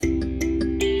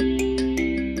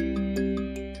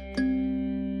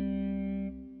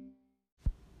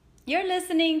You're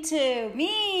listening to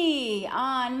me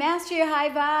on Master Your High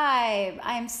Vibe.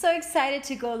 I'm so excited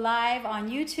to go live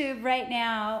on YouTube right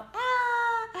now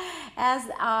as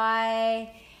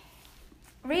I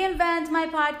reinvent my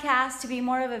podcast to be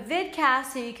more of a vidcast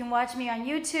so you can watch me on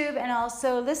YouTube and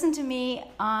also listen to me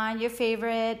on your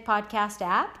favorite podcast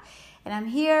app. And I'm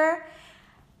here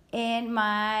in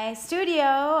my studio.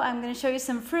 I'm going to show you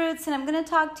some fruits and I'm going to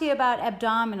talk to you about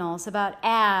abdominals, about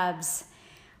abs,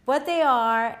 what they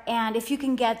are, and if you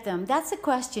can get them. That's the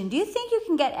question. Do you think you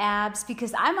can get abs?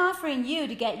 Because I'm offering you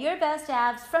to get your best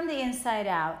abs from the inside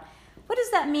out. What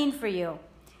does that mean for you?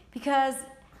 Because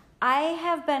I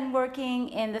have been working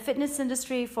in the fitness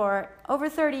industry for over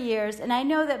 30 years, and I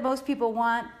know that most people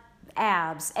want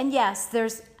abs. And yes,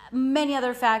 there's many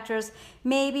other factors,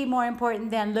 maybe more important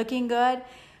than looking good,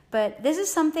 but this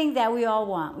is something that we all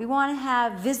want. We want to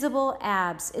have visible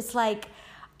abs. It's like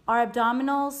our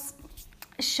abdominals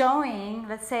showing.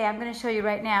 Let's say I'm going to show you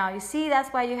right now. You see, that's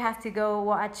why you have to go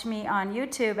watch me on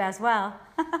YouTube as well.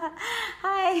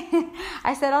 Hi.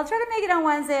 I said I'll try to make it on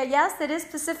Wednesday. Yes, it is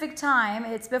Pacific time.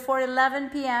 It's before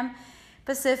 11 p.m.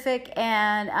 Pacific,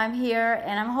 and I'm here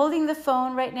and I'm holding the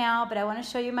phone right now, but I want to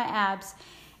show you my abs.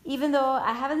 Even though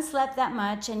I haven't slept that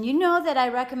much, and you know that I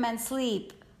recommend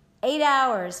sleep 8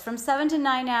 hours, from 7 to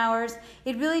 9 hours,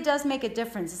 it really does make a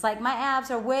difference. It's like my abs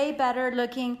are way better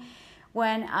looking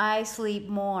when I sleep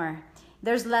more.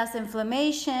 There's less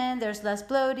inflammation, there's less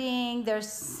bloating,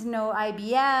 there's no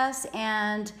IBS,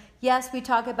 and yes, we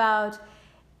talk about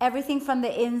everything from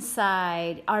the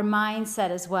inside, our mindset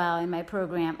as well in my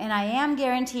program, and I am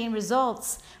guaranteeing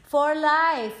results for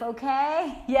life,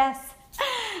 okay? Yes,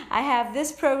 I have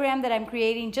this program that I'm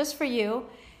creating just for you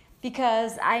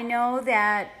because I know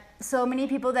that so many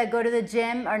people that go to the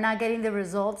gym are not getting the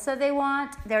results that they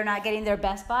want. They're not getting their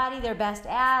best body, their best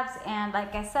abs. And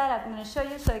like I said, I'm going to show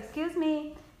you. So excuse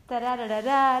me.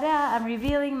 Da-da-da-da-da-da. I'm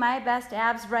revealing my best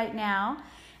abs right now.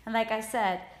 And like I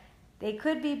said, they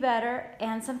could be better.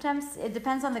 And sometimes it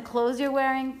depends on the clothes you're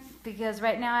wearing. Because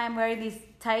right now I'm wearing these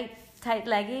tight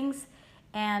leggings.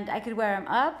 And I could wear them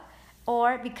up.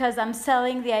 Or because I'm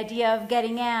selling the idea of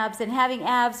getting abs and having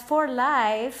abs for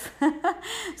life.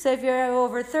 So if you're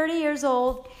over 30 years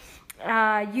old,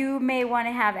 you may want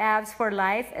to have abs for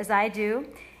life, as I do.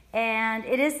 And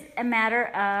it is a matter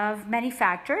of many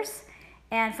factors.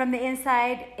 And from the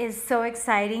inside is so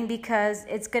exciting because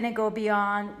it's going to go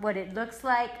beyond what it looks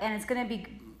like. And it's going to be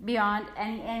beyond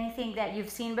anything that you've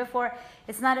seen before.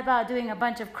 It's not about doing a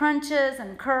bunch of crunches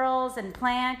and curls and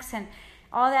planks and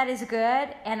all that is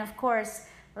good. And of course,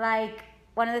 like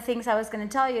one of the things I was going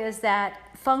to tell you is that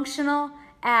functional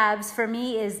abs for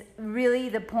me is really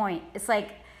the point. It's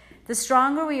like the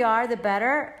stronger we are, the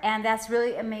better. And that's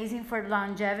really amazing for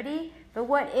longevity. But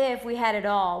what if we had it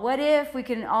all? What if we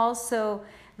can also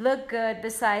look good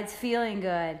besides feeling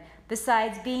good?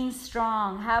 Besides being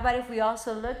strong? How about if we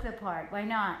also look the part? Why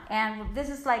not? And this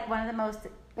is like one of the most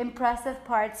impressive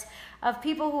parts of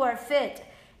people who are fit.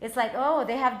 It's like, oh,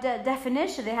 they have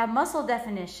definition. They have muscle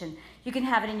definition. You can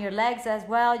have it in your legs as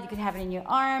well. You can have it in your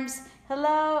arms.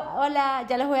 Hello, hola,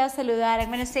 ya los voy a saludar. I'm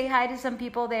going to say hi to some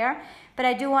people there. But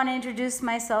I do want to introduce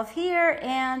myself here.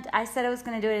 And I said I was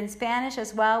going to do it in Spanish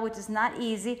as well, which is not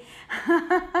easy.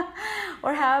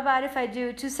 Or how about if I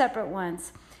do two separate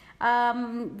ones?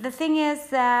 The thing is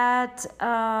that,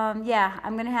 I'm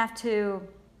going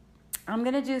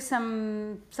to do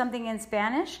something in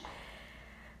Spanish.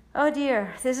 Oh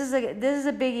dear, this is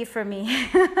a biggie for me.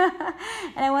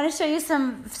 And I want to show you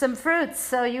some fruits.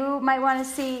 So you might want to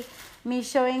see me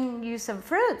showing you some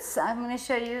fruits. I'm going to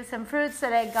show you some fruits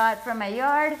that I got from my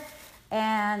yard.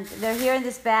 And they're here in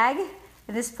this bag,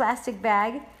 in this plastic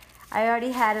bag. I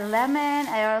already had a lemon.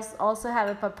 I also have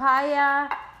a papaya.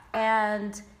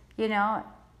 And, you know,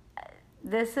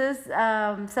 this is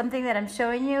something that I'm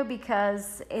showing you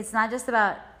because it's not just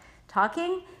about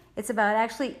talking. It's about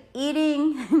actually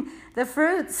eating the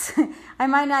fruits. I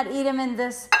might not eat them in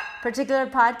this particular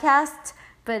podcast,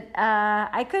 but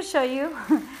I could show you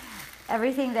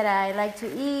everything that I like to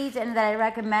eat and that I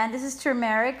recommend. This is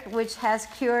turmeric, which has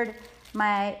cured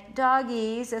my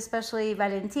doggies, especially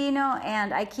Valentino,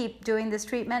 and I keep doing this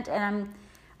treatment, and I'm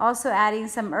also adding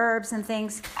some herbs and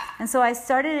things. And so I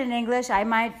started in English. I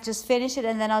might just finish it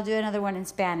and then I'll do another one in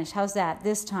Spanish. How's that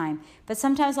this time? But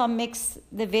sometimes I'll mix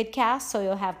the vidcast so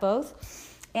you'll have both.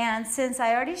 And since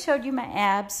I already showed you my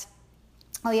abs,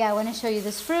 oh yeah, I want to show you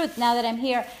this fruit. Now that I'm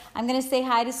here, I'm going to say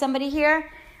hi to somebody here.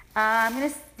 I'm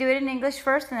going to do it in English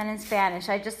first and then in Spanish.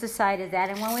 I just decided that.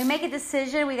 And when we make a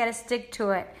decision, we got to stick to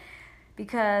it.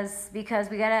 Because we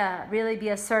gotta really be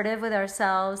assertive with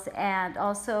ourselves and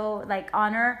also like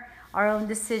honor our own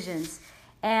decisions.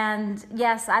 And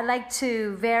yes, I like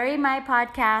to vary my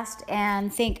podcast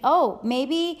and think, oh,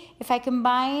 maybe if I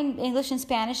combine English and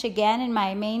Spanish again in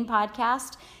my main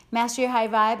podcast, Master Your High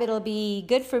Vibe, it'll be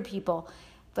good for people.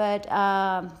 But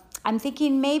I'm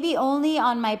thinking maybe only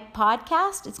on my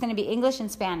podcast, it's going to be English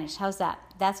and Spanish. How's that?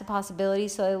 That's a possibility.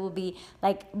 So it will be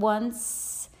like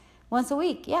once a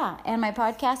week, yeah. And my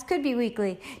podcast could be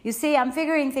weekly. You see, I'm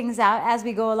figuring things out as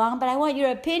we go along, but I want your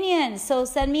opinion. So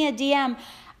send me a DM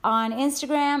on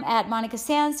Instagram at Monica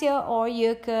Sancio, or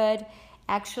you could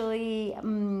actually,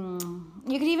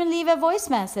 you could even leave a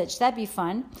voice message. That'd be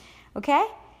fun, okay?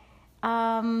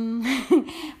 Para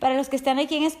los que están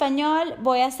aquí en español,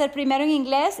 voy a hacer primero en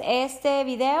inglés este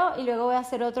video y luego voy a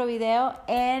hacer otro video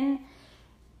en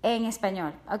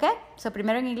español, okay? So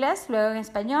primero en inglés, luego en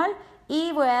español.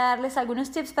 Y voy a darles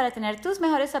algunos tips para tener tus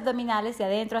mejores abdominales de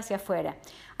adentro hacia afuera.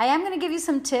 I am going to give you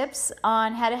some tips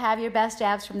on how to have your best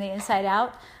abs from the inside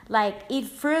out. Like eat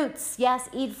fruits. Yes,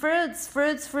 eat fruits.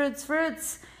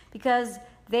 Fruits. Because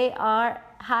they are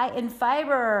high in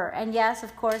fiber. And yes,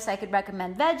 of course, I could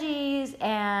recommend veggies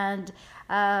and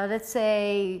let's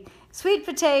say sweet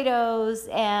potatoes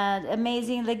and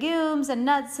amazing legumes and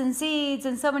nuts and seeds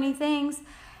and so many things.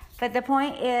 But the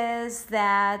point is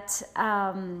that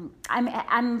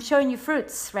I'm showing you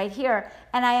fruits right here.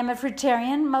 And I am a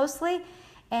fruitarian mostly.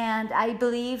 And I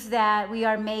believe that we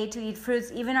are made to eat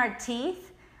fruits. Even our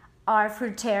teeth are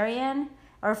fruitarian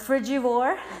or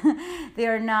frugivore. They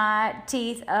are not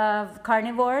teeth of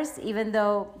carnivores, even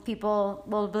though people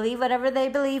will believe whatever they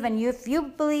believe. And if you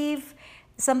believe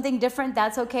something different,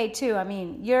 that's okay too. I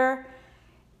mean,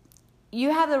 you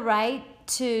have the right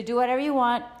to do whatever you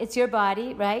want. It's your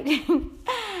body, right?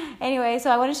 Anyway, so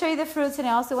I want to show you the fruits, and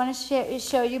I also want to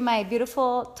show you my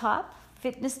beautiful top,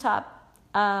 fitness top.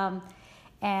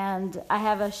 And I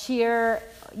have a sheer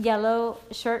yellow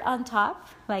shirt on top,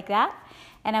 like that.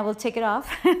 And I will take it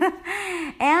off.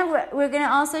 And we're going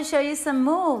to also show you some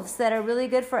moves that are really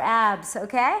good for abs,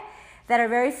 okay? That are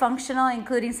very functional,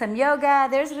 including some yoga.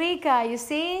 There's Rika, you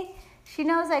see? She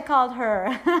knows I called her.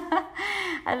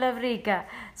 I love Rika.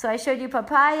 So I showed you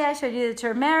papaya, I showed you the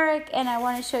turmeric, and I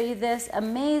want to show you this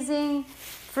amazing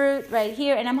fruit right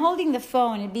here. And I'm holding the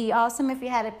phone. It'd be awesome if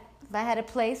I had a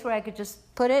place where I could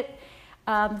just put it.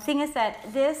 The thing is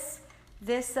that this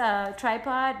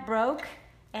tripod broke,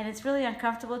 and it's really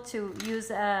uncomfortable to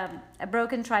use a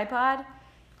broken tripod.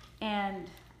 And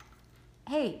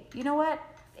hey, you know what?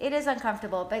 It is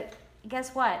uncomfortable, but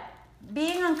guess what?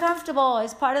 Being uncomfortable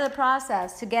is part of the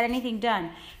process to get anything done.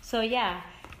 So yeah,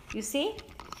 you see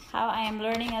how I am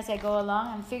learning as I go along.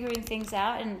 I'm figuring things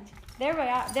out, and there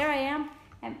I am.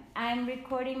 And I'm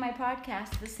recording my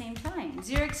podcast at the same time.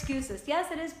 Zero excuses.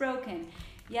 Yes, it is broken.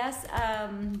 Yes,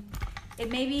 it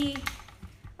may be.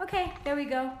 Okay, there we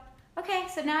go. Okay,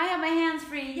 so now I have my hands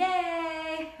free.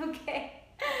 Yay! Okay.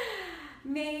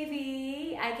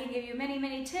 Maybe I can give you many,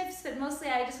 many tips, but mostly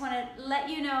I just want to let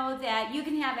you know that you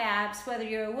can have abs, whether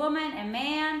you're a woman, a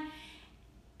man.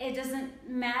 It doesn't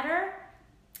matter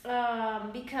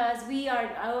because we are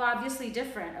obviously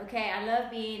different, okay? I love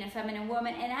being a feminine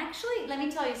woman. And actually, let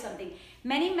me tell you something.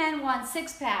 Many men want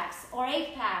 6-packs or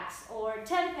 8-packs or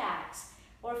 10-packs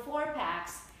or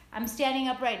 4-packs. I'm standing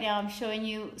up right now. I'm showing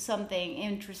you something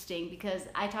interesting because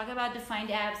I talk about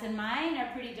defined abs, and mine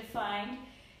are pretty defined.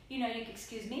 You know, you can,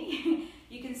 excuse me,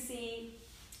 you can see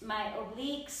my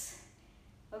obliques,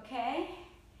 okay?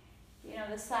 You know,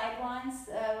 the side ones.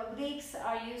 Obliques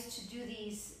are used to do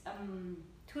these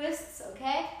twists,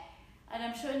 okay? And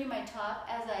I'm showing you my top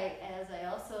as I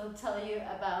also tell you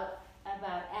about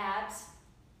abs.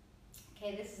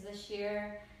 Okay, this is the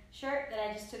sheer shirt that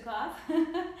I just took off.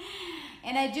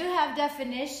 And I do have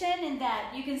definition in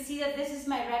that you can see that this is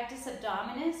my rectus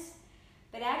abdominis,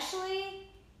 but actually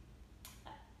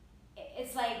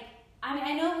it's like, I mean,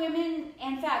 I know women,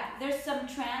 in fact, there's some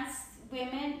trans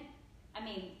women, I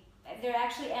mean, they're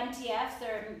actually MTFs,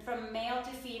 they're from male to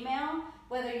female,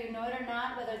 whether you know it or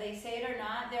not, whether they say it or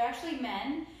not, they're actually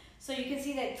men, so you can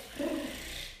see that,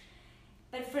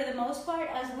 but for the most part,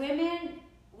 as women,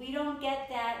 we don't get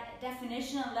that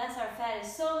definition unless our fat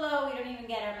is so low, we don't even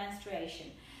get our menstruation.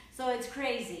 So it's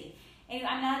crazy. And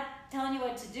I'm not telling you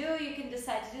what to do, you can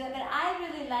decide to do that, but I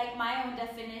really like my own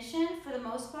definition for the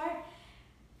most part.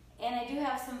 And I do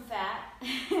have some fat,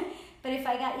 but if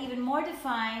I got even more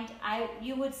defined,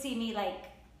 you would see me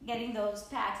like getting those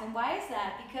packs. And why is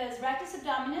that? Because rectus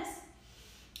abdominis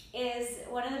is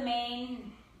one of the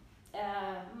main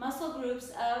muscle groups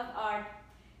of our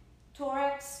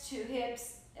thorax to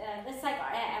hips. It's like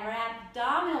our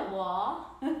abdominal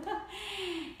wall.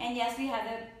 And yes, we have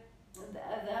the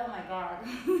oh my God.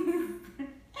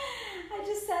 I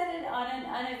just said it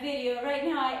on a video. Right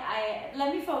now, I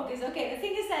let me focus. Okay, the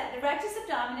thing is that the rectus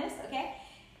abdominis, okay,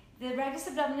 the rectus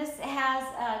abdominis has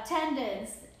tendons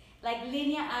like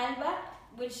linea alba,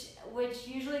 which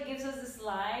usually gives us this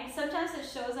line. Sometimes it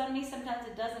shows on me, sometimes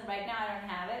it doesn't. Right now, I don't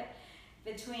have it.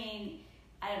 Between,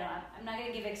 I don't know, I'm not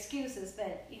going to give excuses,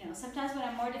 but you know, sometimes when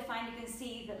I'm more defined, you can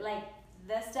see that like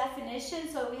this definition.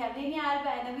 So we have linea alba,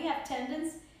 and then we have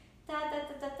tendons,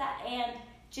 and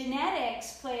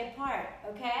genetics play a part,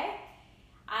 okay?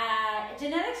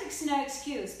 Genetics is no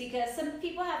excuse because some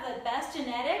people have the best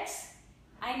genetics.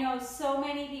 I know so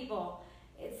many people.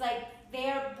 It's like they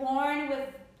are born with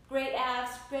great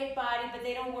abs, great body, but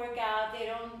they don't work out, they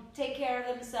don't take care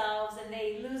of themselves, and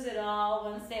they lose it all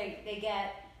once they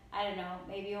get, I don't know,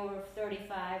 maybe over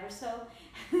 35 or so.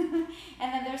 And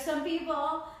then there's some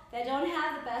people that don't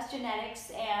have the best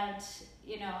genetics and,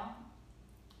 you know,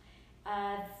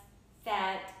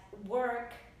 that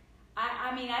work.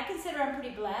 I mean, I consider I'm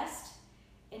pretty blessed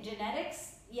in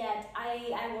genetics, yet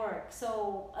I work.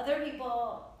 So other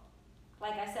people,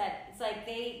 like I said, it's like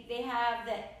they have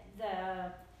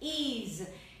the ease.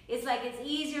 It's like it's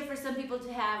easier for some people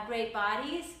to have great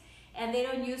bodies and they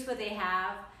don't use what they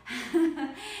have.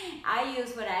 I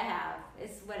use what I have,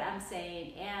 is what I'm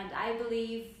saying. And I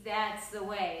believe that's the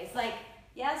way. It's like,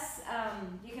 yes,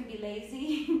 you can be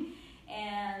lazy.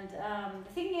 And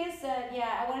the thing is that,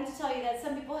 yeah, I wanted to tell you that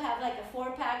some people have like a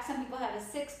 4-pack, some people have a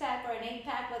 6-pack or an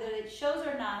 8-pack, whether it shows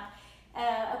or not,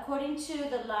 according to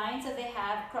the lines that they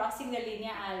have crossing the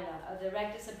linea alba of the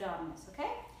rectus abdominis,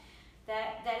 okay?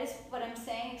 That is what I'm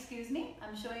saying. Excuse me.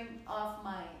 I'm showing off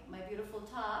my beautiful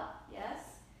top. Yes.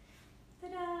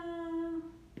 Ta-da!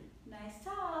 Nice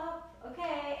top.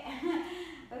 Okay.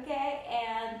 Okay.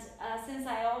 And since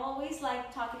I always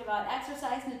like talking about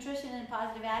exercise, nutrition, and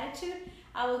positive attitude,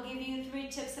 I will give you 3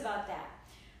 tips about that.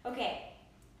 Okay.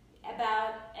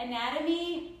 About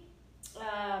anatomy,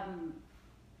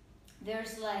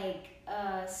 there's like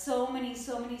so many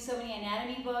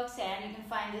anatomy books, and you can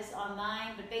find this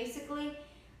online. But basically,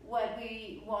 what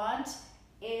we want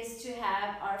is to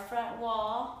have our front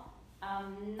wall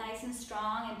nice and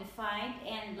strong and defined.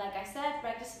 And like I said,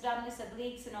 rectus abdominis,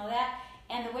 obliques, and all that.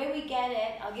 And the way we get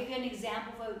it, I'll give you an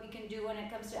example of what we can do when it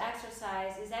comes to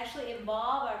exercise, is actually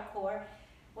involve our core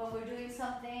when we're doing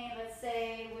something, let's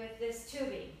say with this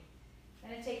tubing. I'm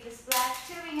going to take this black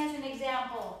tubing as an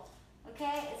example.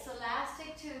 Okay, it's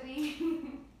elastic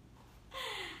tubing.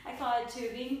 I call it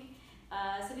tubing.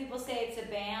 Some people say it's a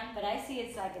band, but I see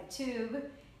it's like a tube,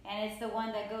 and it's the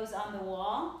one that goes on the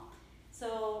wall.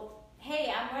 So,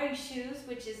 hey, I'm wearing shoes,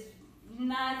 which is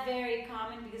not very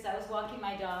common because I was walking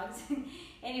my dogs.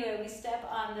 Anyway, we step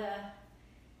on the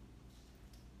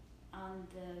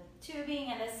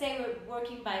tubing, and let's say we're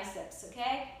working biceps,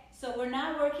 okay? So we're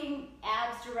not working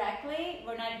abs directly,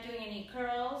 we're not doing any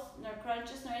curls, nor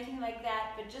crunches, nor anything like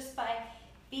that, but just by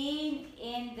being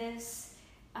in this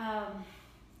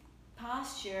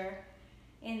posture,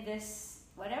 in this,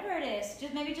 whatever it is,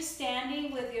 maybe just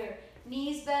standing with your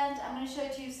knees bent. I'm going to show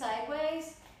it to you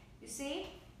sideways, you see?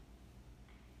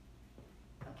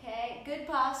 Okay, good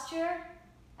posture.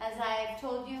 As I've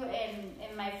told you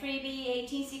in my freebie,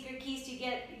 18 secret keys to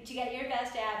get your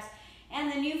best abs.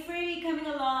 And the new freebie coming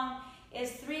along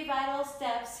is 3 vital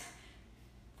steps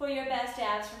for your best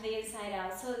abs from the inside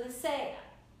out. So to say,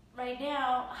 right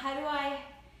now, how do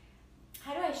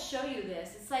I show you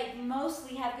this? It's like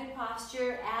mostly have good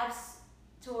posture, abs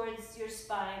towards your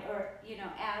spine, or you know,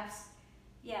 abs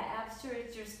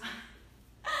towards your spine.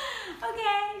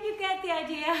 Okay, you get the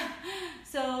idea.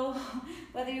 So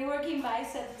whether you're working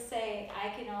biceps, let's say, I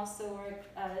can also work,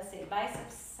 let's say,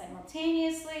 biceps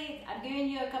simultaneously. I'm giving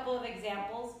you a couple of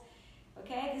examples.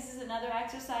 Okay, this is another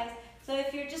exercise. So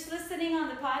if you're just listening on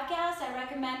the podcast, I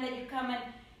recommend that you come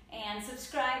and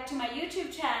subscribe to my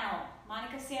YouTube channel,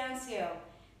 Monica Ciancio.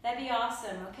 That'd be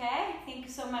awesome, okay? Thank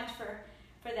you so much for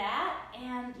that.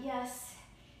 And yes,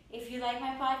 if you like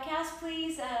my podcast,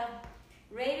 please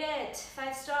rate it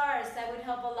 5 stars. That would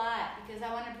help a lot because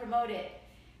I want to promote it.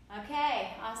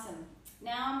 Okay, awesome.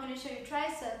 Now I'm going to show you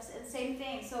triceps, and same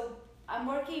thing. So I'm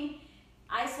working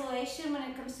isolation when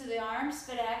it comes to the arms,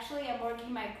 but actually I'm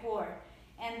working my core.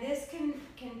 And this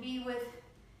can be with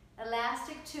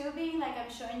elastic tubing, like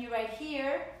I'm showing you right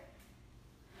here.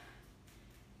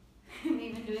 I'm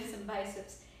even doing some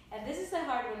biceps. And this is a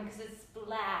hard one because it's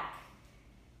black.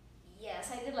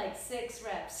 Yes, I did like 6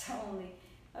 reps only.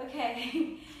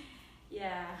 Okay,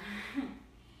 yeah.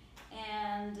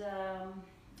 And,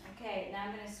 okay, now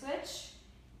I'm going to switch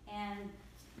and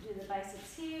do the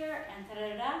biceps here and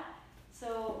ta-da-da-da.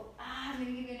 So, I'm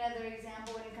going to give you another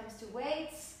example when it comes to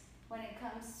weights, when it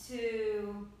comes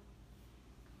to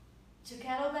 2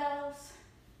 kettlebells,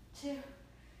 2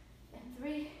 and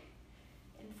 3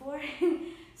 and 4.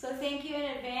 So thank you in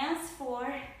advance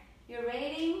for your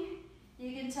rating.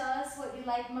 You can tell us what you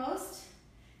like most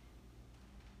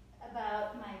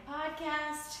about my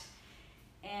podcast.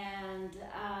 And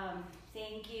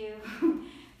thank you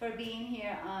for being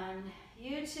here on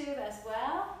YouTube as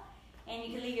well. And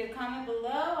you can leave your comment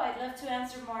below. I'd love to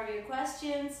answer more of your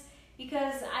questions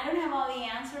because I don't have all the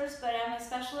answers, but I'm a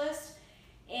specialist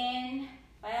in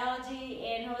biology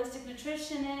and holistic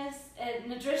nutrition,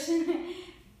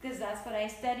 because that's what I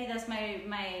study. That's my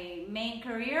main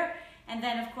career. And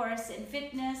then, of course, in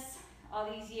fitness,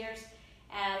 all these years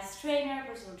as trainer,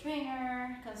 personal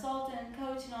trainer, consultant,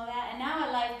 coach, and all that. And now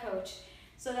a life coach.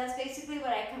 So that's basically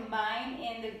what I combine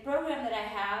in the program that I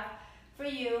have for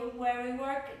you, where we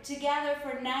work together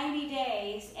for 90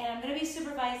 days. And I'm going to be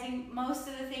supervising most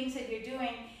of the things that you're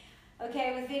doing,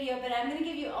 okay, with video. But I'm going to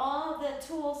give you all the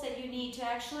tools that you need to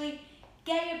actually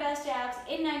get your best abs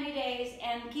in 90 days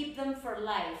and keep them for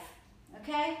life,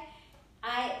 okay?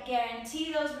 I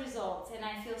guarantee those results, and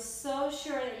I feel so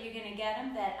sure that you're gonna get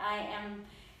them, that I am,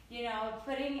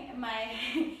 putting my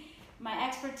my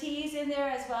expertise in there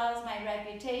as well as my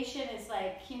reputation. It's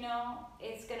like,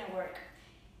 it's gonna work.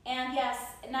 And yes,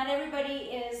 not everybody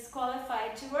is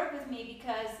qualified to work with me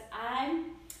because I'm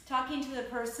talking to the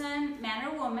person, man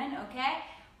or woman, okay,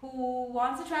 who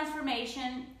wants a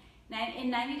transformation in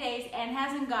 90 days and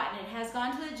hasn't gotten it, has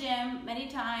gone to the gym many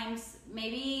times,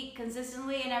 maybe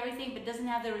consistently and everything, but doesn't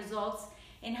have the results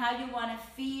in how you want to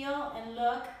feel and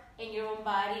look in your own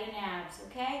body and abs,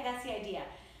 okay? That's the idea.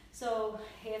 So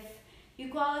if you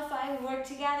qualify, we work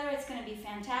together, it's going to be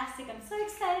fantastic. I'm so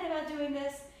excited about doing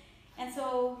this. And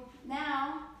so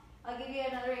now I'll give you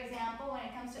another example when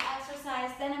it comes to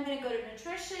exercise. Then I'm going to go to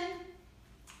nutrition.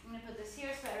 I'm going to put this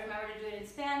here so I remember to do it in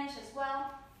Spanish as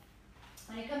well.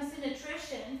 When it comes to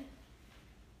nutrition,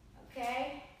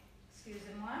 okay,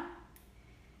 excusez-moi.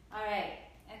 All right,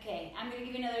 okay, I'm going to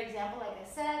give you another example like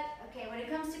I said. Okay, when it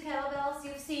comes to kettlebells,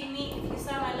 you've seen me, if you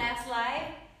saw my last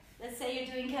live, let's say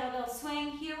you're doing kettlebell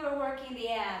swing, here we're working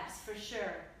the abs for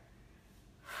sure.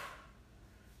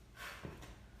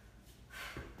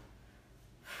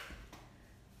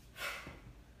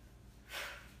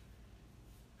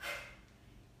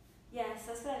 Yes,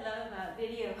 that's what I love about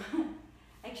video.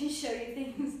 I can show you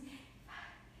things,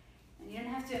 and you don't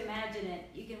have to imagine it.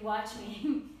 You can watch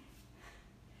me.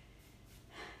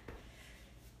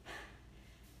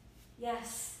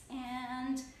 Yes,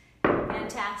 and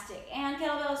fantastic. And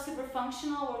kettlebell is super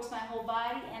functional, works my whole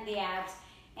body and the abs.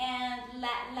 And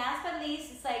last but not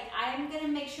least, it's like I'm going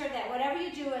to make sure that whatever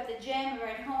you do at the gym or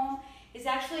at home is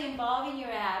actually involving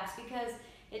your abs, because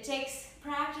it takes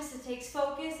practice, it takes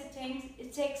focus,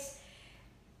 it takes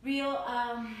real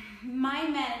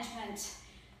mind management,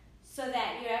 so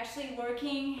that you're actually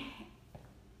working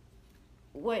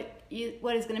what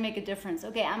is going to make a difference.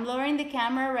 Okay, I'm lowering the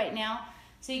camera right now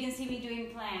so you can see me doing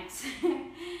planks.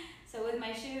 So with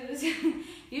my shoes,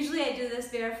 usually I do this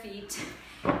bare feet,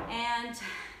 and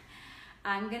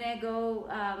I'm gonna go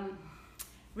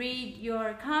read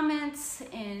your comments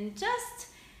in just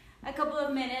a couple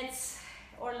of minutes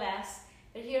or less,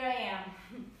 but here I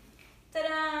am.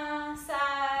 Ta-da!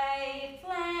 Side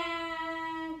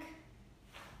plank.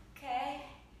 Okay,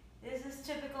 this is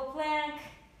typical plank.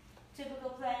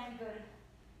 Typical plank, go to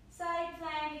side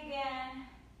plank again.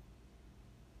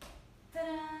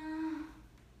 Ta-da!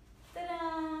 Ta-da!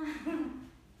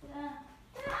 Ta-da!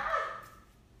 Ta-da!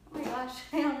 Oh my gosh,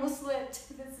 I almost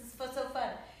slipped. This is so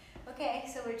fun. Okay,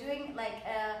 so we're doing like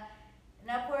an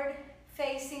upward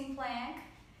facing plank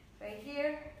right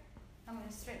here. I'm going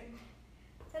to straighten.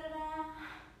 Ta-da!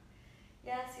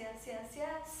 Yes, yes, yes,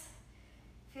 yes.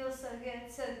 Feels so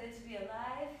good to be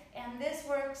alive. And this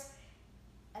works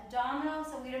abdominals,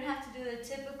 so we don't have to do the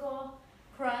typical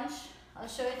crunch. I'll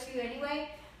show it to you anyway.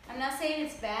 I'm not saying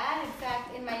it's bad. In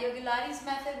fact, in my Yogi Lattes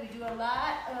method, we do a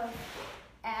lot of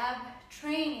ab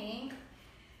training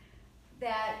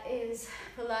that is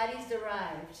Pilates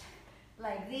derived.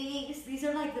 Like these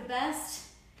are like the best,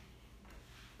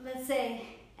 let's say,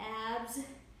 abs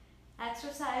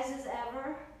exercises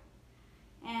ever.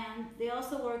 And they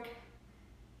also work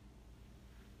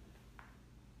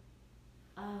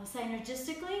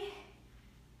synergistically.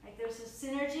 Like there's a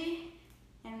synergy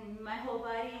and my whole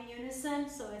body in unison,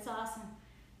 so it's awesome.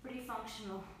 Pretty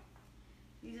functional.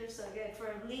 These are so good for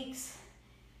obliques,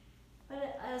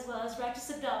 but as well as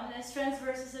rectus abdominis,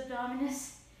 transversus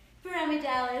abdominis,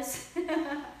 pyramidalis,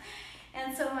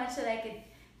 and so much that I could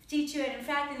teach you. And in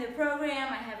fact, in the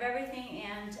program, I have everything,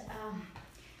 and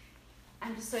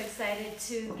I'm just so excited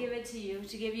to give it to you,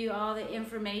 to give you all the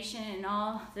information and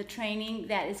all the training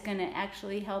that is going to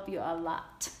actually help you a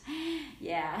lot.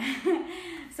 Yeah.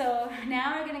 So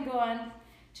now we're going to go on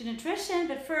to nutrition,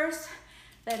 but first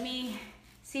let me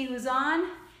see who's on,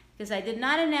 because I did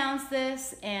not announce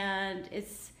this, and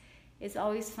it's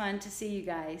always fun to see you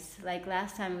guys. Like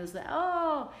last time it was like,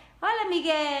 oh, hola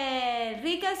Miguel,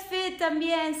 Ricas Fit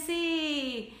también,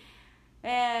 sí.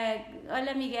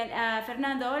 Hola Miguel,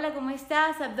 Fernando, hola, ¿cómo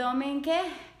estás? Abdomen, ¿qué?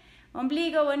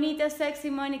 Ombligo, bonita, sexy,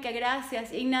 Mónica,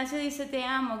 gracias. Ignacio dice, te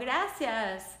amo,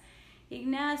 gracias.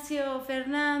 Ignacio,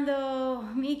 Fernando,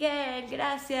 Miguel,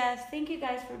 gracias. Thank you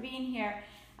guys for being here.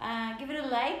 Give it a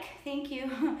like, thank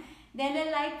you.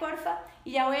 Denle like, porfa.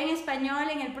 Y ya voy en español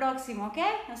en el próximo, ¿ok?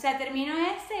 O sea, termino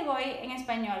este y voy en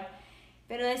español.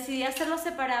 Pero decidí hacerlos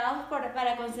separados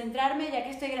para concentrarme, ya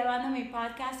que estoy grabando mi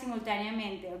podcast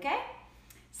simultáneamente, ¿ok?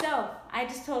 So, I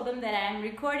just told them that I'm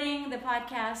recording the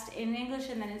podcast in English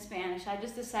and then in Spanish. I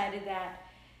just decided that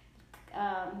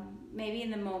maybe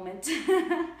in the moment.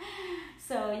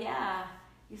 So, yeah.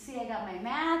 You see, I got my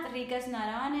mat. Rika's not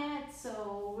on it,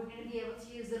 so we're going to be able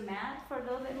to use the mat for a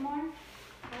little bit more,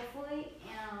 hopefully.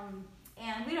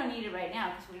 And we don't need it right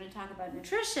now because we're going to talk about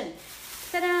nutrition.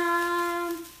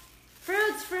 Ta-da!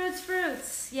 Fruits, fruits,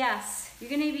 fruits. Yes, you're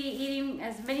going to be eating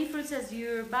as many fruits as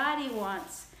your body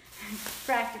wants,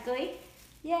 practically.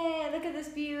 Yay, look at this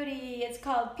beauty. It's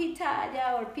called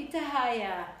pitaya or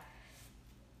pitahaya.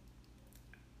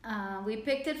 We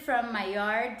picked it from my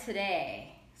yard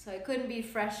today, so it couldn't be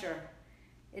fresher.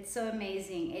 It's so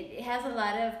amazing. It has a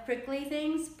lot of prickly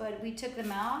things, but we took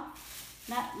them out.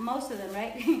 Not most of them,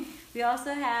 right? We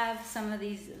also have some of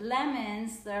these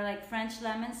lemons. They're like French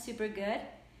lemons, super good.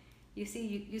 You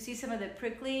see some of the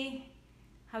prickly,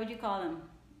 how would you call them?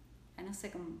 I know,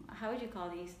 how would you call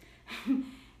these?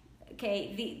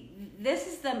 Okay, this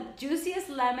is the juiciest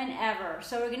lemon ever.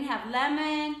 So we're gonna have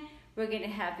lemon, we're gonna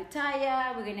have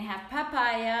pitaya, we're gonna have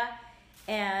papaya,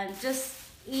 and just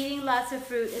eating lots of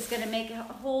fruit is gonna make a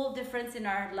whole difference in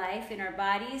our life, in our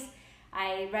bodies.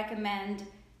 I recommend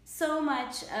so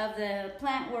much of the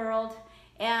plant world,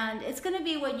 and it's gonna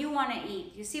be what you wanna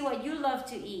eat. You see what you love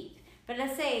to eat. But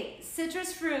let's say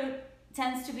citrus fruit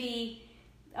tends to be,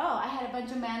 oh, I had a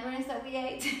bunch of mandarins that we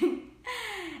ate.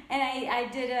 And I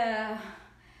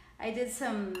did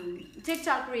some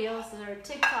TikTok reels or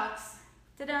TikToks.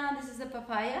 Ta-da, this is a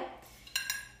papaya.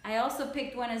 I also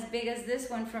picked one as big as this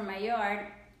one from my yard,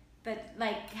 but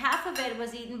like half of it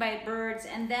was eaten by birds,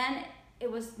 and then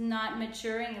it was not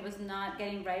maturing, it was not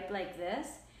getting ripe like this.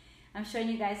 I'm showing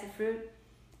you guys the fruit.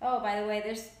 Oh, by the way,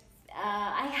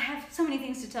 I have so many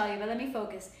things to tell you, but let me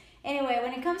focus. Anyway,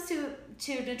 when it comes to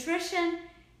nutrition,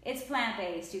 it's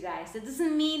plant-based, you guys. That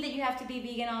doesn't mean that you have to be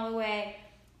vegan all the way,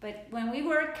 but when we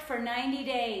work for 90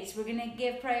 days, we're gonna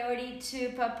give priority to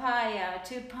papaya,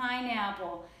 to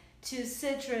pineapple, to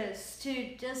citrus,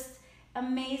 to just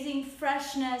amazing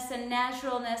freshness and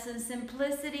naturalness and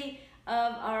simplicity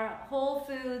of our whole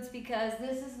foods, because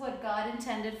this is what God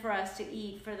intended for us to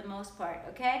eat for the most part,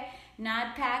 okay?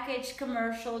 Not packaged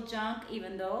commercial junk,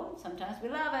 even though sometimes we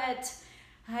love it.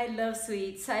 I love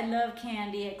sweets, I love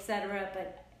candy, etc.,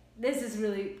 but this is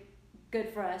really good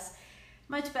for us.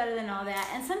 Much better than all that.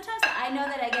 And sometimes I know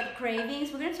that I get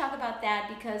cravings. We're going to talk about that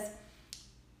because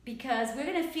we're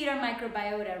going to feed our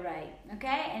microbiota right,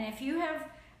 okay? And if you have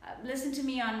listened to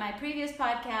me on my previous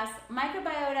podcast,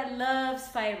 microbiota loves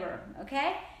fiber,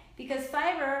 okay? Because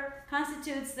fiber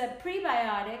constitutes the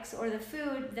prebiotics, or the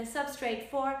food, the substrate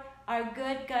for our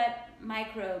good gut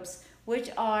microbes, which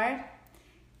are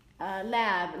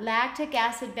lactic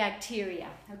acid bacteria,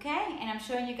 okay? And I'm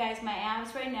showing you guys my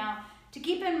abs right now to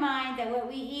keep in mind that what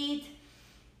we eat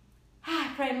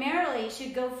primarily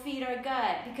should go feed our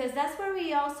gut, because that's where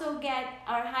we also get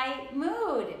our high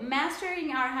mood,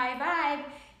 mastering our high vibe,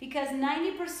 because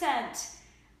 90%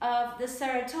 of the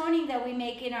serotonin that we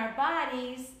make in our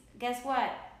bodies, guess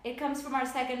what? It comes from our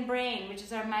second brain, which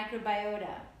is our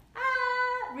microbiota.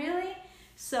 Really?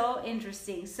 So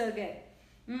interesting, so good.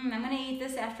 I'm gonna eat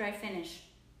this after I finish.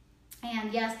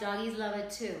 And yes, doggies love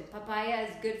it too. Papaya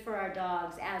is good for our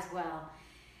dogs as well.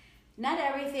 Not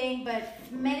everything, but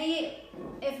many,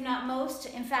 if not most.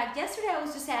 In fact, yesterday I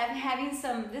was just having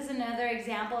some, this is another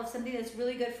example of something that's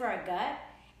really good for our gut.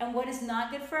 And what is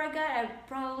not good for our gut, I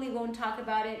probably won't talk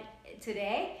about it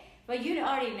today, but you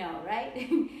already know, right?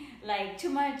 Like too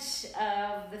much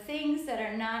of the things that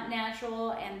are not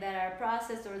natural and that are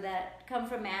processed or that come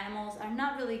from animals are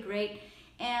not really great.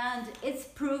 And it's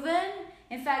proven,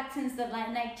 in fact, since the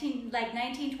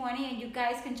 1920, and you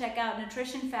guys can check out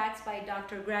Nutrition Facts by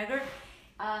Dr. Greger.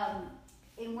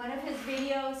 in one of his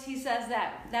videos, he says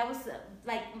that that was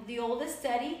like the oldest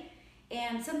study.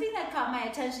 And something that caught my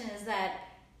attention is that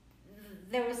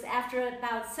there was, after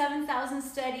about 7,000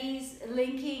 studies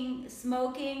linking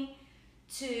smoking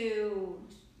to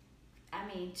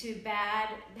bad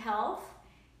health,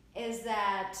 is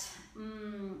that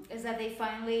they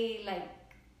finally, like,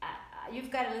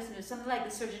 you've got to listen to something like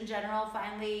the Surgeon General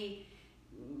finally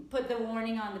put the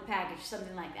warning on the package,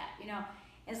 something like that. You know,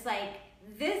 it's like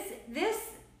this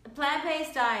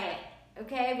plant-based diet,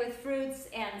 okay, with fruits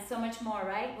and so much more,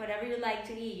 right? Whatever you like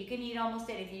to eat, you can eat almost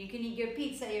anything. You can eat your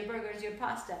pizza, your burgers, your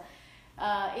pasta,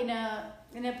 in a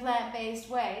plant-based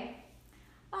way.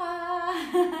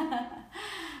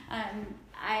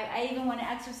 I even want to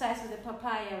exercise with a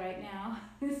papaya right now.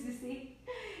 You see,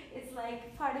 it's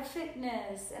like part of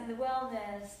fitness and the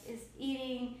wellness is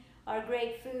eating our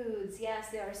great foods. Yes,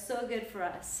 they are so good for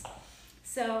us.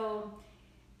 So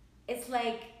it's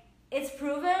like, it's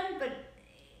proven, but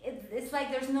it's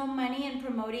like there's no money in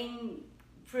promoting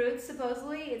fruits,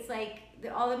 supposedly. It's like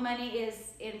all the money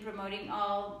is in promoting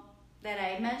all that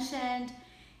I mentioned,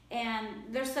 and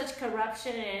there's such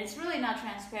corruption, and it's really not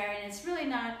transparent. It's really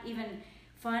not even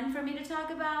fun for me to talk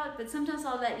about, but sometimes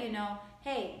I'll let you know,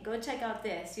 hey, go check out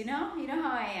this, you know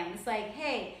how I am. It's like,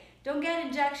 hey, don't get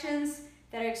injections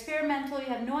that are experimental. You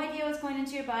have no idea what's going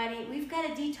into your body. We've got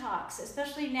a detox,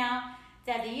 especially now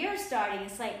that the year's starting.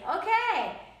 It's like,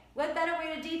 okay, what better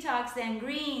way to detox than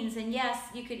greens? And yes,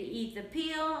 you could eat the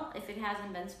peel if it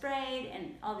hasn't been sprayed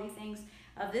and all these things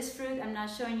of this fruit. I'm not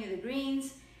showing you the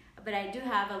greens, but I do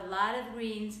have a lot of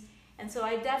greens. And so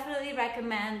I definitely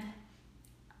recommend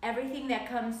everything that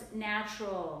comes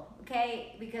natural,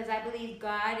 okay? Because I believe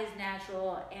God is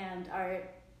natural, and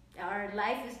our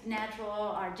life is natural,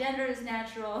 our gender is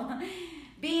natural,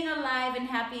 being alive and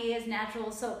happy is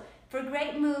natural. So for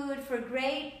great mood, for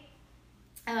great,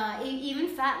 even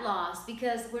fat loss,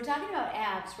 because we're talking about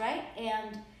abs, right?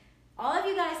 And all of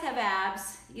you guys have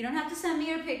abs. You don't have to send me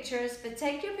your pictures, but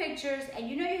take your pictures and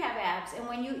you know you have abs. And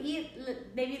when you eat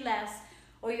maybe less,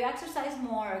 or you exercise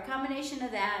more, or a combination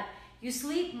of that, you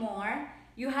sleep more,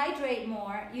 you hydrate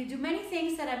more, you do many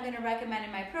things that I'm going to recommend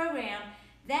in my program,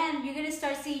 then you're going to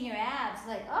start seeing your abs.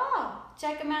 Like, oh,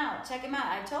 check them out, check them out.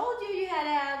 I told you you had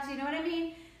abs, you know what I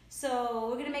mean? So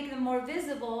we're going to make them more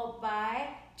visible by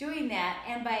doing that.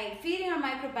 And by feeding our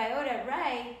microbiota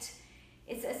right,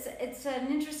 it's an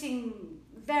interesting,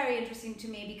 very interesting to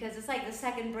me, because it's like the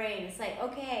second brain. It's like,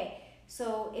 okay,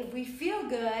 so if we feel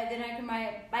good, then our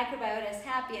microbiota is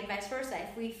happy, and vice versa.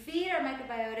 If we feed our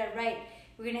microbiota right,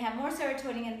 we're going to have more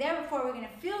serotonin, and therefore we're going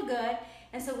to feel good.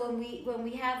 And so when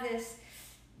we have this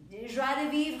joie de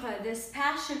vivre, this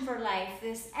passion for life,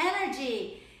 this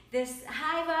energy, this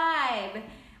high vibe,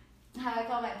 how I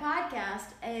call my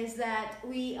podcast, is that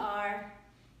we are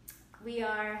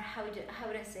how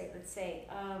would I say it? Let's say,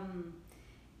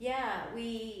 we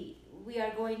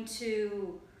are going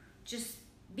to just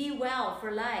be well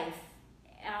for life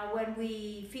when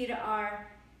we feed our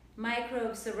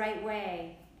microbes the right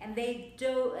way, and they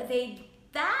thrive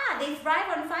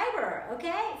on fiber.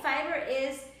 Okay, fiber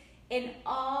is in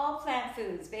all plant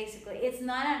foods basically. It's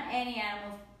not on any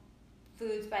animal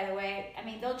foods, by the way. I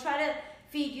mean, they'll try to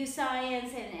feed you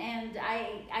science, and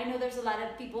I know there's a lot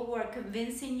of people who are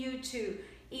convincing you to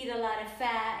eat a lot of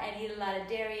fat and eat a lot of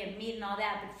dairy and meat and all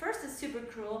that, but first, it's super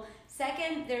cruel.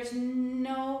 Second, there's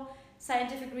no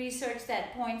scientific research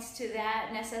that points to that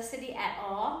necessity at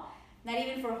all, not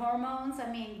even for hormones. I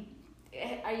mean,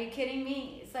 are you kidding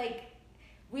me? It's like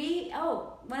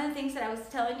one of the things that I was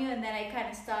telling you and then I kind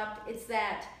of stopped, it's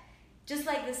that just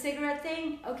like the cigarette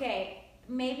thing, okay,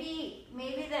 maybe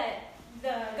that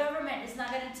the government is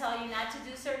not going to tell you not to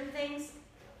do certain things,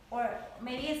 or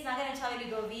maybe it's not going to tell you to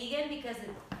go vegan because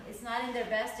it's not in their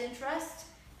best interest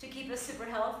to keep us super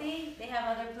healthy. They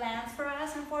have other plans for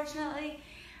us, unfortunately.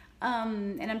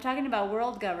 And I'm talking about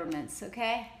world governments,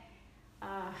 okay?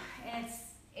 And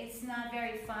it's not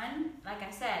very fun. Like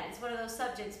I said, it's one of those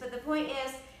subjects. But the point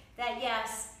is that,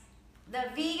 yes, the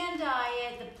vegan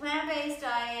diet, the plant-based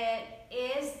diet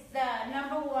is the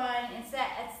number one. It's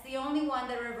the only one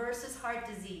that reverses heart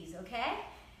disease, okay?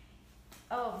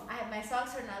 Oh, my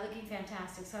socks are not looking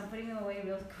fantastic, so I'm putting them away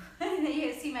real quick.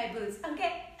 You can see my boots,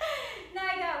 okay? Now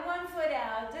I got one foot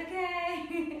out,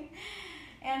 okay?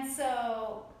 And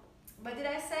so, what did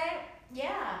I say?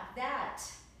 Yeah, that.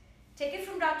 Take it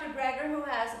from Dr. Greger, who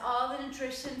has all the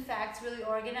nutrition facts really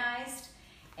organized.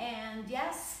 And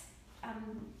yes,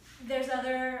 there's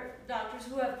other doctors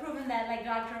who have proven that, like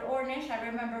Dr. Ornish. I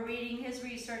remember reading his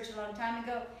research a long time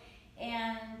ago.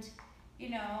 And, you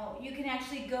know, you can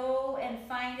actually go and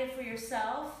find it for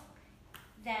yourself,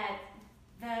 that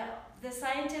the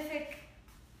scientific,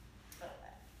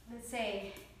 let's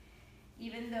say,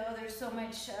 even though there's so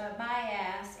much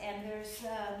bias and there's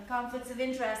conflicts of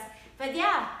interest, but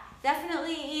yeah,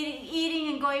 definitely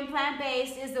eating and going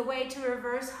plant-based is the way to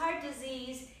reverse heart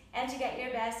disease and to get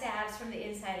your best abs from the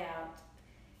inside out.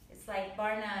 It's like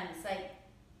bar none. It's like,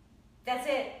 that's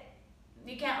it.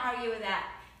 You can't argue with that.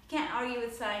 You can't argue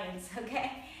with science,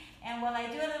 okay? And while I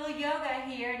do a little yoga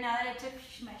here, now that I took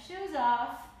my shoes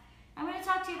off, I'm going to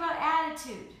talk to you about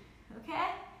attitude, okay?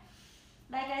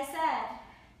 Like I said,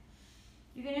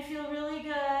 you're going to feel really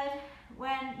good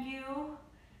when you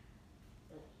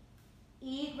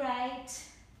eat right,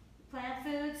 plant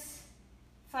foods,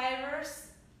 fibers,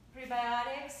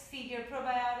 prebiotics, feed your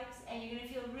probiotics, and you're going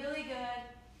to feel really good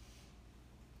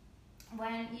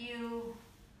when you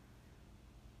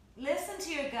listen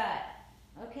to your gut,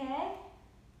 okay?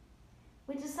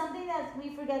 Which is something that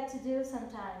we forget to do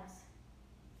sometimes.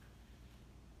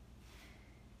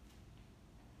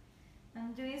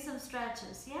 I'm doing some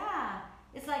stretches. Yeah,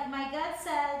 it's like my gut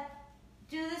said,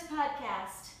 do this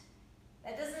podcast.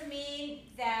 That doesn't mean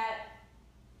that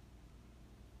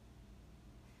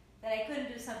I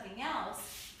couldn't do something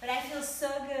else, but I feel so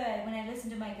good when I listen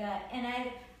to my gut, and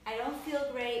I don't feel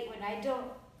great when I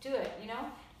don't do it, you know?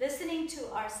 Listening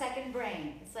to our second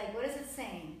brain. It's like, what is it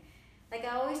saying? Like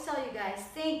I always tell you guys,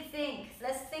 think.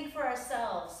 Let's think for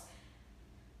ourselves.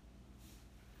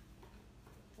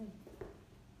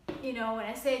 You know, when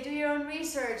I say do your own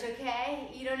research, okay?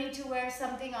 You don't need to wear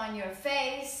something on your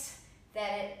face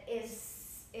that it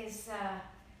is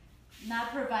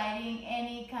not providing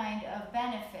any kind of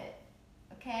benefit,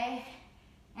 okay?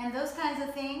 And those kinds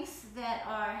of things that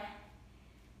are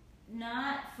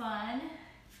not fun,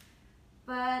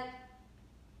 but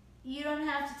you don't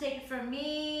have to take it from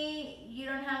me. You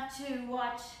don't have to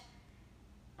watch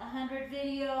 100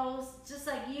 videos. Just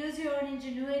like use your own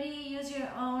ingenuity, use your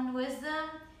own wisdom,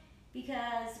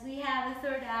 because we have a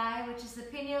third eye, which is the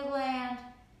pineal gland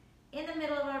in the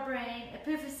middle of our brain,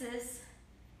 epiphysis,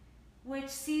 which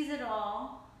sees it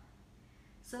all.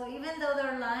 So even though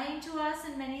they're lying to us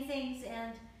in many things,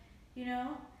 and you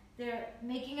know, they're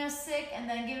making us sick and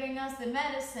then giving us the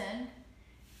medicine,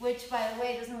 which by the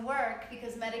way doesn't work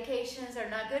because medications are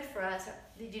not good for us.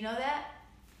 Did you know that?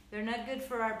 They're not good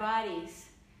for our bodies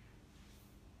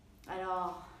at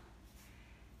all.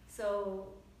 So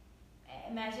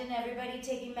imagine everybody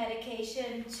taking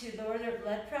medication to lower their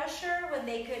blood pressure when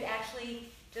they could actually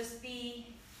just be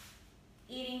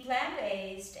eating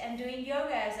plant-based and doing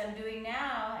yoga as I'm doing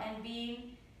now and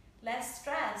being less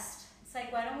stressed. It's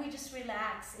like, why don't we just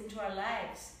relax into our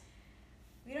lives?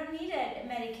 We don't need a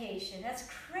medication. That's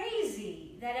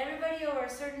crazy that everybody over a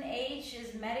certain age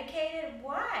is medicated.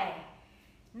 Why?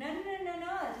 No.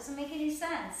 It doesn't make any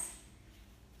sense.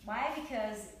 Why?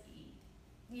 Because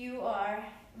you are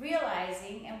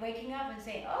realizing and waking up and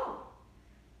saying, oh,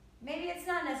 maybe it's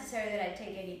not necessary that I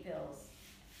take any pills.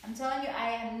 I'm telling you,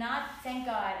 I am not, thank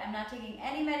God, I'm not taking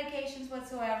any medications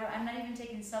whatsoever. I'm not even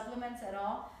taking supplements at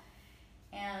all.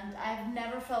 And I've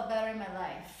never felt better in my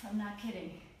life. I'm not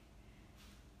kidding.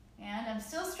 And I'm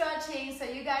still stretching, so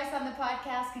you guys on the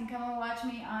podcast can come and watch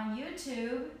me on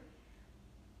YouTube.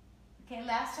 Okay,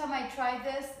 last time I tried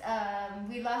this,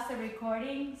 we lost the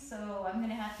recording, so I'm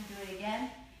gonna have to do it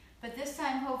again. But this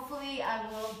time, hopefully, I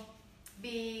will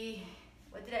be,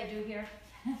 what did I do here?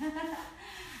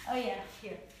 Oh yeah,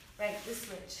 here, right, this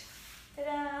switch.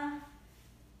 Ta-da!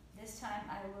 This time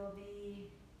I will be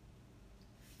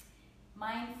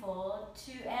mindful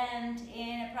to end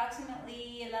in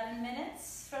approximately 11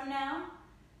 minutes from now,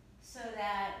 so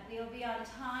that we'll be on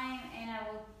time and I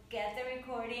will get the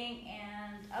recording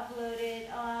and upload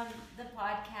it on the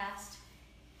podcast.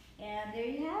 And there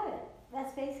you have it.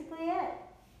 That's basically it,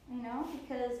 you know,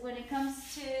 because when it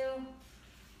comes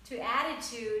to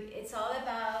attitude, it's all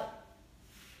about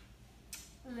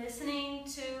listening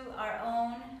to our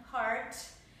own heart,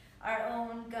 our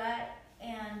own gut,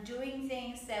 and doing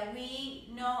things that we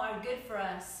know are good for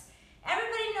us.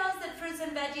 Everybody knows that fruits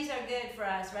and veggies are good for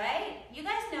us, right? You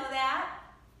guys know that.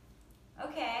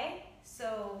 Okay,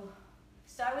 so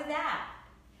start with that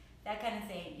kind of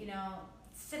thing, you know,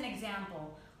 it's an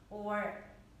example. Or,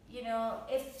 you know,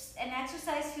 if an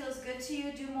exercise feels good to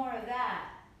you, do more of that.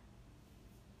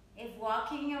 If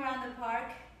walking around the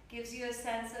park gives you a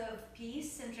sense of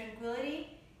peace and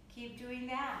tranquility, keep doing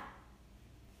that.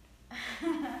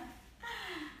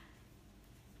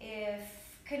 If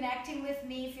connecting with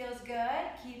me feels good,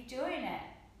 keep doing it.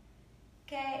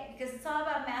 Okay? Because it's all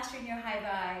about mastering your high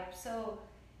vibe. So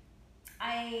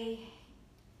I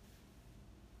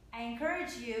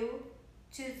encourage you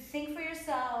to think for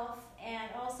yourself and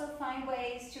also find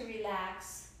ways to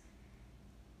relax.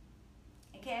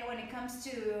 Okay, when it comes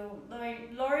to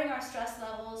lowering our stress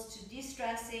levels, to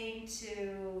de-stressing,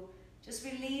 to just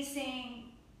releasing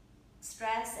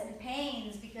stress and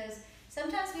pains, because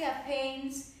sometimes we have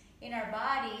pains in our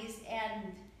bodies,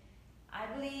 and I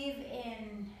believe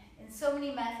in so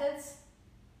many methods.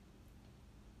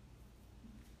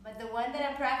 But the one that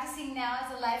I'm practicing now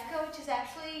as a life coach is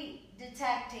actually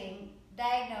detecting,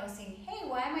 diagnosing, hey,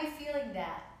 why am I feeling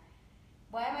that?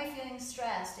 Why am I feeling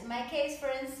stressed? In my case, for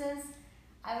instance,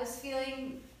 I was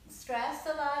feeling stressed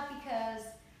a lot because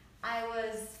I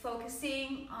was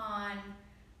focusing on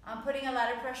putting a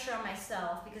lot of pressure on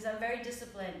myself, because I'm very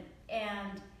disciplined.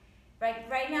 And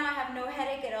right now I have no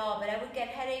headache at all, but I would get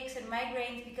headaches and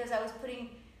migraines because I was putting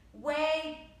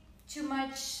way too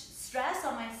much stress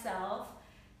on myself,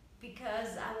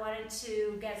 because I wanted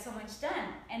to get so much done.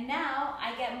 And now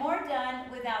I get more done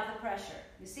without the pressure,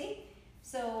 you see?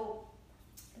 So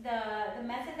the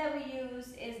method that we use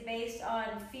is based on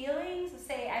feelings.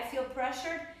 Say I feel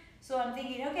pressured, so I'm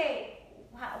thinking, okay,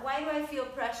 why do I feel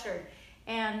pressured?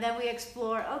 And then we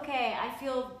explore, okay, I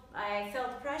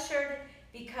felt pressured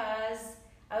because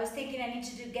I was thinking I need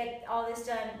to get all this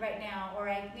done right now, or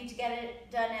I need to get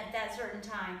it done at that certain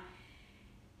time.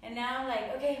 And now I'm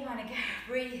like, okay, Monica,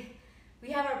 breathe.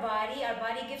 We have our body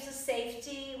gives us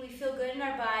safety. We feel good in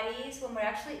our bodies when we're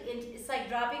actually it's like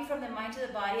dropping from the mind to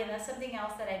the body, and that's something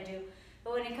else that I do.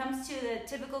 But when it comes to the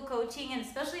typical coaching, and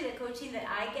especially the coaching that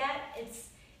I get,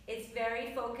 it's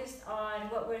very focused on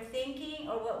what we're thinking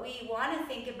or what we want to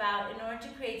think about in order to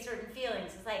create certain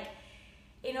feelings. It's like,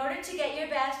 in order to get your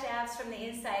best abs from the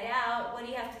inside out, what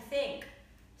do you have to think?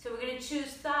 So we're going to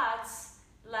choose thoughts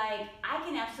like, I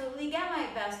can absolutely get my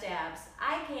best abs.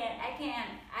 I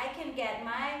can get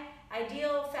my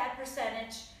ideal fat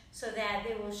percentage so that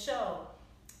they will show.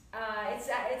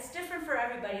 It's different for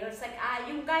everybody. It's like,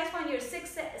 you guys want your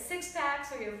six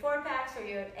packs or your 4 packs or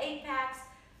your 8 packs.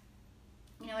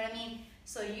 You know what I mean?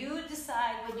 So you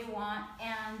decide what you want,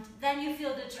 and then you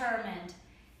feel determined.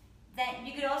 Then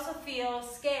you could also feel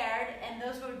scared, and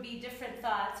those would be different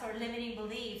thoughts or limiting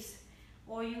beliefs.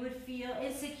 Or you would feel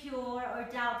insecure or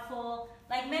doubtful.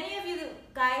 Like many of you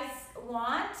guys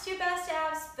want your best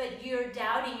abs, but you're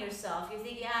doubting yourself. You're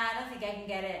thinking, I don't think I can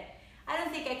get it. I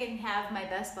don't think I can have my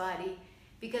best body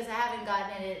because I haven't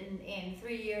gotten it in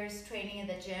 3 years training in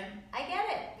the gym. I get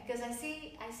it, because I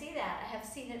see that. I have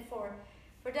seen it for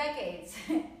decades.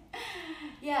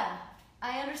 Yeah,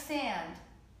 I understand.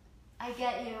 I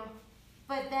get you.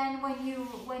 But then when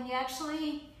you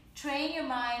actually train your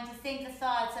mind to think the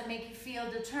thoughts that make you feel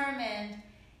determined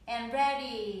and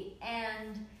ready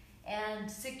and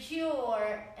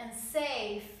secure and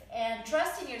safe and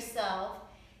trusting yourself,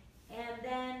 and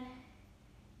then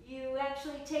you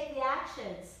actually take the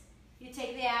actions. You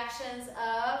take the actions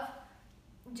of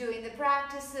doing the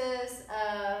practices,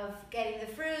 of getting the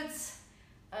fruits,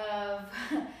 of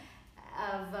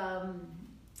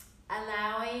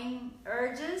allowing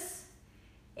urges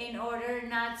in order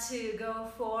not to go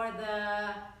for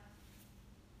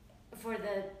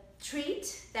the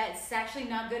treat that's actually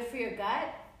not good for your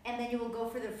gut, and then you will go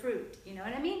for the fruit. You know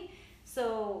what I mean?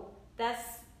 So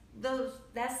that's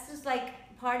just like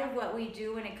part of what we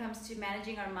do when it comes to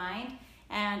managing our mind,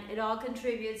 and it all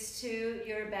contributes to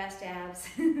your best abs.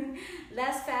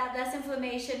 Less fat, less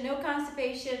inflammation, no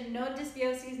constipation, no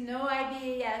dysbiosis, no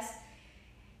IBS,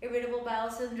 irritable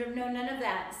bowel syndrome, no, none of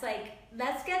that. It's like,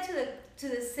 let's get to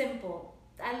the simple.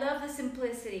 I love the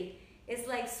simplicity. It's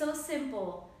like so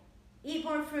simple. Eat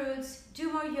more fruits,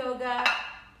 do more yoga,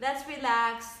 let's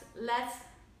relax, let's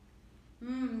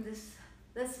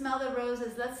smell the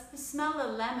roses, let's smell the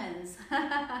lemons.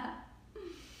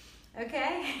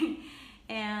 Okay?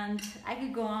 And I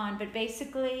could go on, but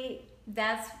basically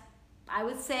I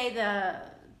would say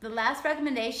the last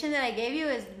recommendation that I gave you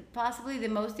is possibly the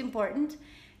most important,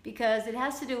 because it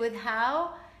has to do with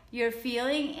how you're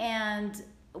feeling and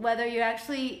whether you're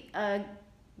actually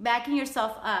backing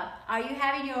yourself up. Are you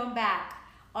having your own back?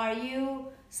 Are you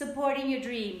supporting your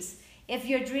dreams? If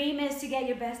your dream is to get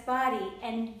your best body,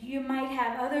 and you might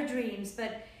have other dreams,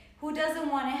 but who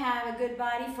doesn't want to have a good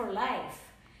body for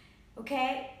life?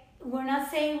 Okay? We're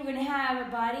not saying we're going to have a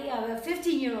body of a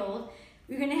 15-year-old.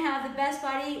 We're going to have the best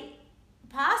body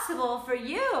possible for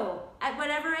you at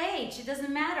whatever age. It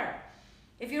doesn't matter.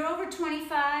 If you're over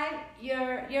 25,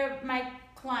 you're my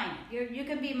client. You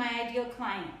can be my ideal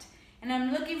client. And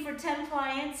I'm looking for 10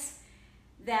 clients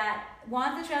that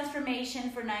want the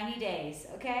transformation for 90 days,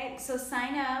 okay? So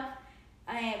sign up.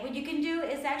 What you can do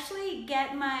is actually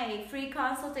get my free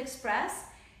consult express.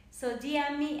 So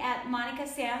DM me at Monica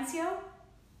Sancio,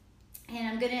 And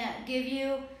I'm gonna give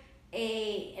you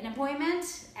an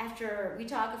appointment after we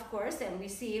talk, of course, and we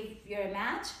see if you're a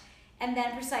match. And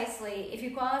then precisely, if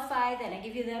you qualify, then I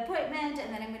give you the appointment,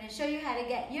 and then I'm gonna show you how to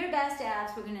get your best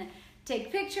abs. We're gonna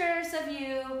take pictures of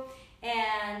you,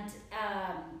 and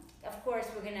of course,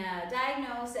 we're gonna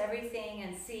diagnose everything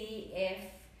and see if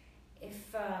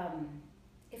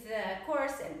the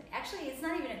course, and actually it's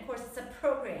not even a course, it's a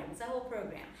program, it's a whole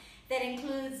program that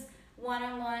includes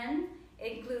one-on-one,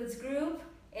 it includes group,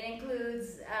 it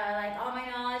includes like all my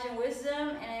knowledge and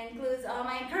wisdom, and it includes all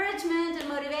my encouragement and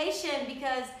motivation,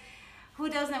 because who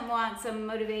doesn't want some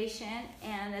motivation?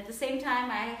 And at the same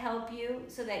time, I help you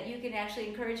so that you can actually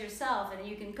encourage yourself, and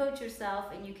you can coach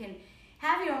yourself, and you can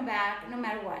have your own back no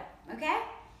matter what, okay?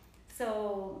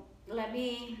 So let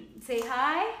me say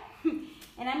hi.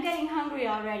 And I'm getting hungry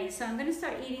already, so I'm gonna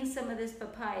start eating some of this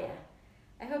papaya.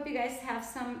 I hope you guys have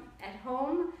some at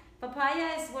home.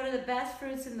 Papaya is one of the best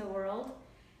fruits in the world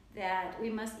that we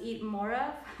must eat more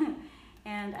of.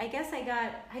 And I guess I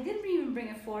didn't even bring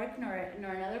a fork nor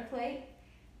another plate,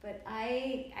 but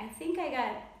I think I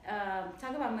got,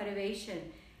 talk about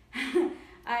motivation.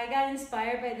 I got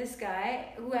inspired by this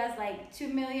guy who has like 2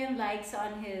 million likes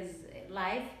on his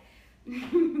life.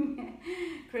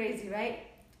 Crazy, right?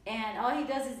 And all he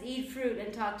does is eat fruit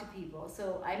and talk to people.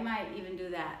 So I might even do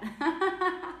that.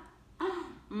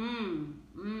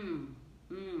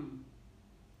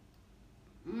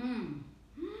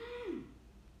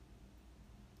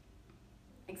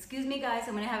 Excuse me, guys.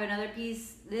 I'm going to have another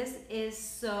piece. This is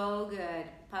so good.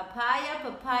 Papaya,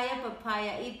 papaya,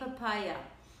 papaya. Eat papaya.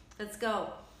 Let's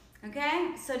go.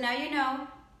 Okay? So now you know.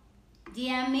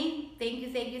 DM me. Thank you,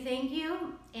 thank you, thank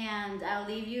you. And I'll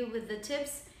leave you with the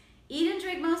tips. Eat and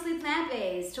drink mostly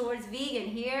plant-based towards vegan.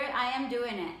 Here I am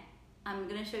doing it. I'm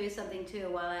gonna show you something too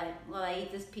while I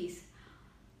eat this piece.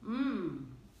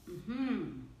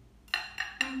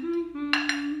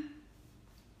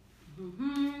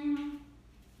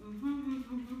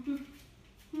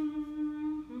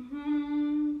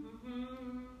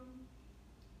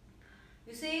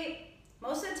 You see,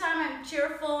 most of the time I'm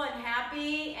cheerful and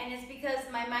happy, and it's because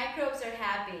my microbes are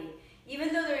happy.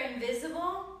 Even though they're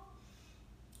invisible,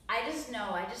 I just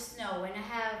know when I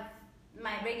have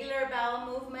my regular bowel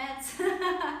movements,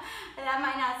 that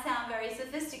might not sound very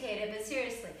sophisticated, but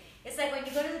seriously, it's like when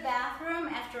you go to the bathroom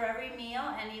after every meal,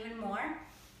 and even more,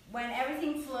 when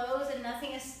everything flows and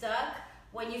nothing is stuck,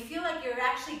 when you feel like you're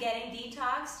actually getting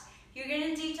detoxed, you're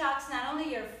going to detox not only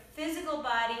your physical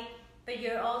body, but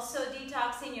you're also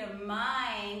detoxing your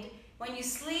mind. When you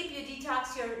sleep, you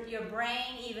detox your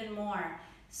brain even more.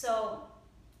 So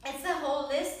it's a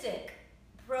holistic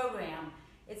program.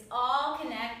 It's all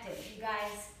connected, you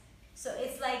guys. So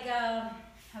it's like, how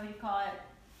do you call it?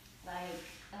 Like,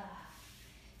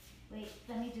 wait,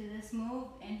 let me do this move.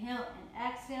 Inhale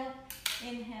and exhale.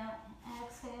 Inhale and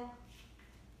exhale.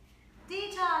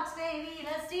 Detox, baby.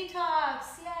 Let's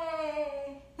detox.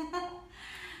 Yay.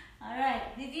 All right.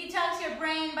 You detox your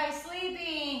brain by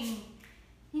sleeping.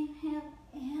 Inhale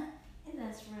and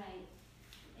that's right.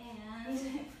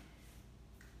 And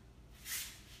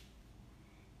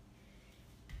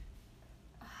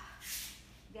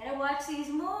gotta watch these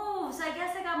moves. I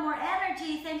guess I got more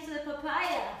energy thanks to the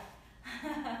papaya.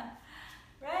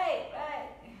 Right.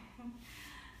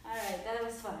 All right, that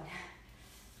was fun.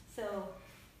 So,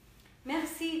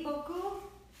 merci beaucoup.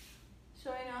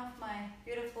 Showing off my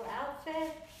beautiful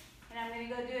outfit. And I'm gonna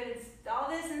go do all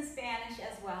this in Spanish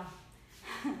as well.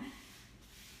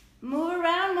 Move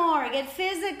around more, get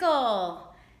physical.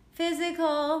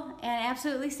 Physical, and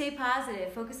absolutely stay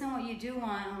positive. Focus on what you do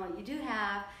want and what you do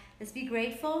have. Let's be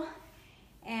grateful,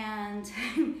 and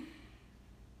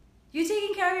you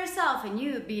taking care of yourself and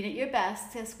you being at your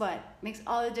best, guess what? Makes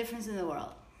all the difference in the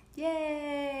world.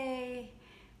 Yay!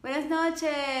 Buenas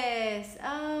noches!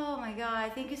 Oh my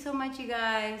God, thank you so much, you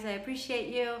guys. I appreciate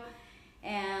you,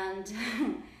 and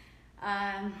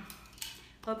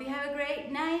hope you have a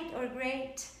great night or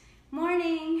great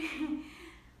morning.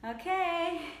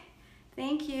 Okay,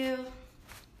 thank you.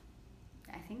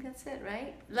 I think that's it,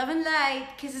 right? Love and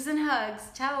light, kisses and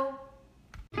hugs. Ciao.